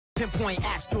Pinpoint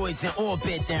asteroids in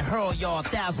orbit, then hurl y'all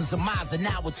thousands of miles an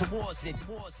hour towards it.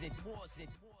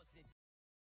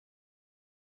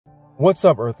 What's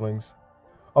up, Earthlings?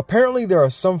 Apparently there are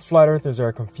some flat earthers that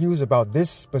are confused about this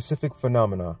specific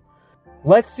phenomena.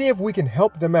 Let's see if we can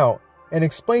help them out and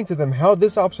explain to them how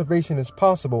this observation is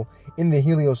possible in the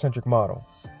heliocentric model.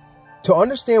 To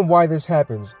understand why this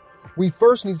happens, we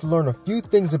first need to learn a few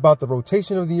things about the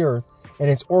rotation of the Earth and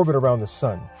its orbit around the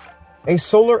Sun. A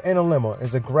solar analemma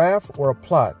is a graph or a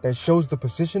plot that shows the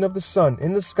position of the Sun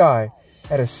in the sky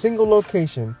at a single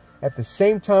location at the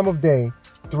same time of day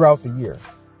throughout the year.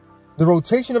 The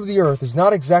rotation of the Earth is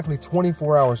not exactly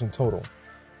 24 hours in total.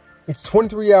 It's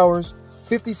 23 hours,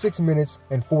 56 minutes,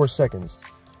 and 4 seconds,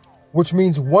 which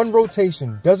means one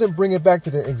rotation doesn't bring it back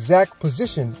to the exact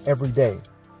position every day.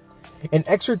 An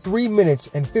extra 3 minutes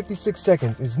and 56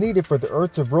 seconds is needed for the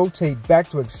Earth to rotate back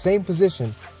to its same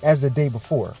position as the day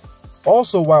before.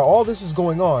 Also, while all this is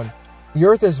going on, the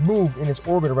Earth has moved in its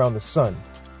orbit around the Sun.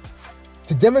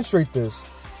 To demonstrate this,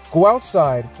 go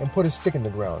outside and put a stick in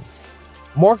the ground.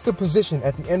 Mark the position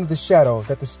at the end of the shadow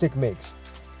that the stick makes.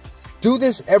 Do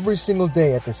this every single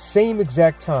day at the same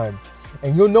exact time,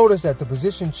 and you'll notice that the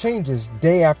position changes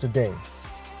day after day.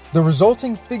 The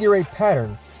resulting figure 8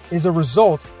 pattern is a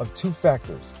result of two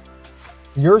factors: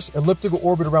 the Earth's elliptical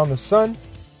orbit around the Sun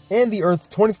and the Earth's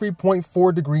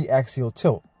 23.4 degree axial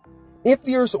tilt. If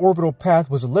the Earth's orbital path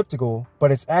was elliptical,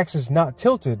 but its axis not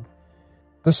tilted,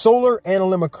 the solar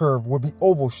analemma curve would be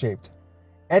oval-shaped.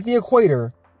 At the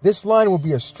equator, this line would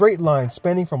be a straight line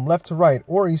spanning from left to right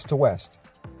or east to west.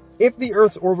 If the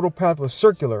Earth's orbital path was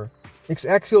circular, its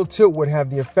axial tilt would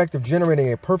have the effect of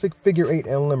generating a perfect figure 8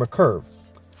 analemma curve,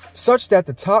 such that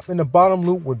the top and the bottom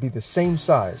loop would be the same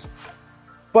size.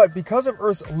 But because of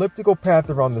Earth's elliptical path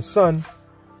around the Sun,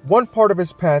 one part of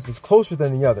its path is closer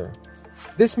than the other.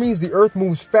 This means the Earth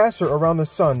moves faster around the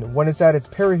Sun when it's at its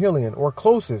perihelion or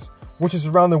closest, which is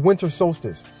around the winter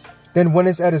solstice, than when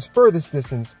it's at its furthest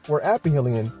distance or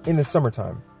aphelion in the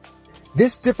summertime.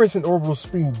 This difference in orbital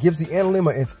speed gives the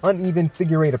analemma its uneven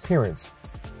figure 8 appearance.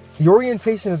 The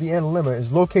orientation of the analemma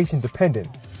is location dependent.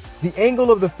 The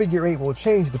angle of the figure 8 will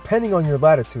change depending on your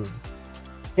latitude.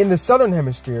 In the southern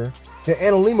hemisphere, the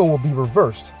analemma will be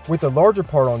reversed, with the larger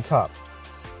part on top.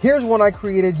 Here's one I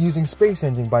created using Space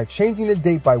Engine by changing the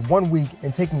date by 1 week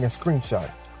and taking a screenshot.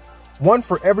 One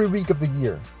for every week of the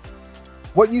year.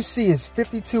 What you see is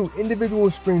 52 individual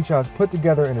screenshots put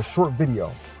together in a short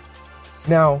video.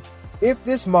 Now, if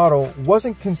this model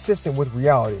wasn't consistent with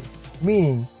reality,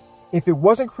 meaning if it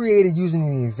wasn't created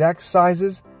using the exact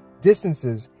sizes,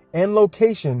 distances, and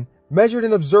location measured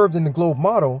and observed in the globe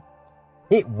model,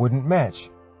 it wouldn't match.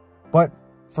 But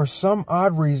for some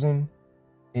odd reason,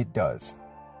 it does.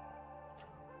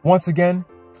 Once again,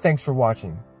 thanks for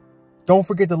watching. Don't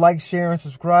forget to like, share, and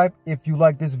subscribe if you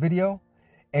like this video,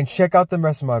 and check out the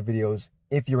rest of my videos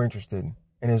if you're interested.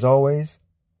 And as always,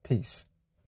 peace.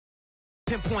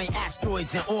 Pinpoint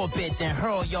asteroids in orbit, then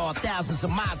hurl y'all thousands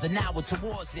of miles an hour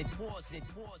towards it.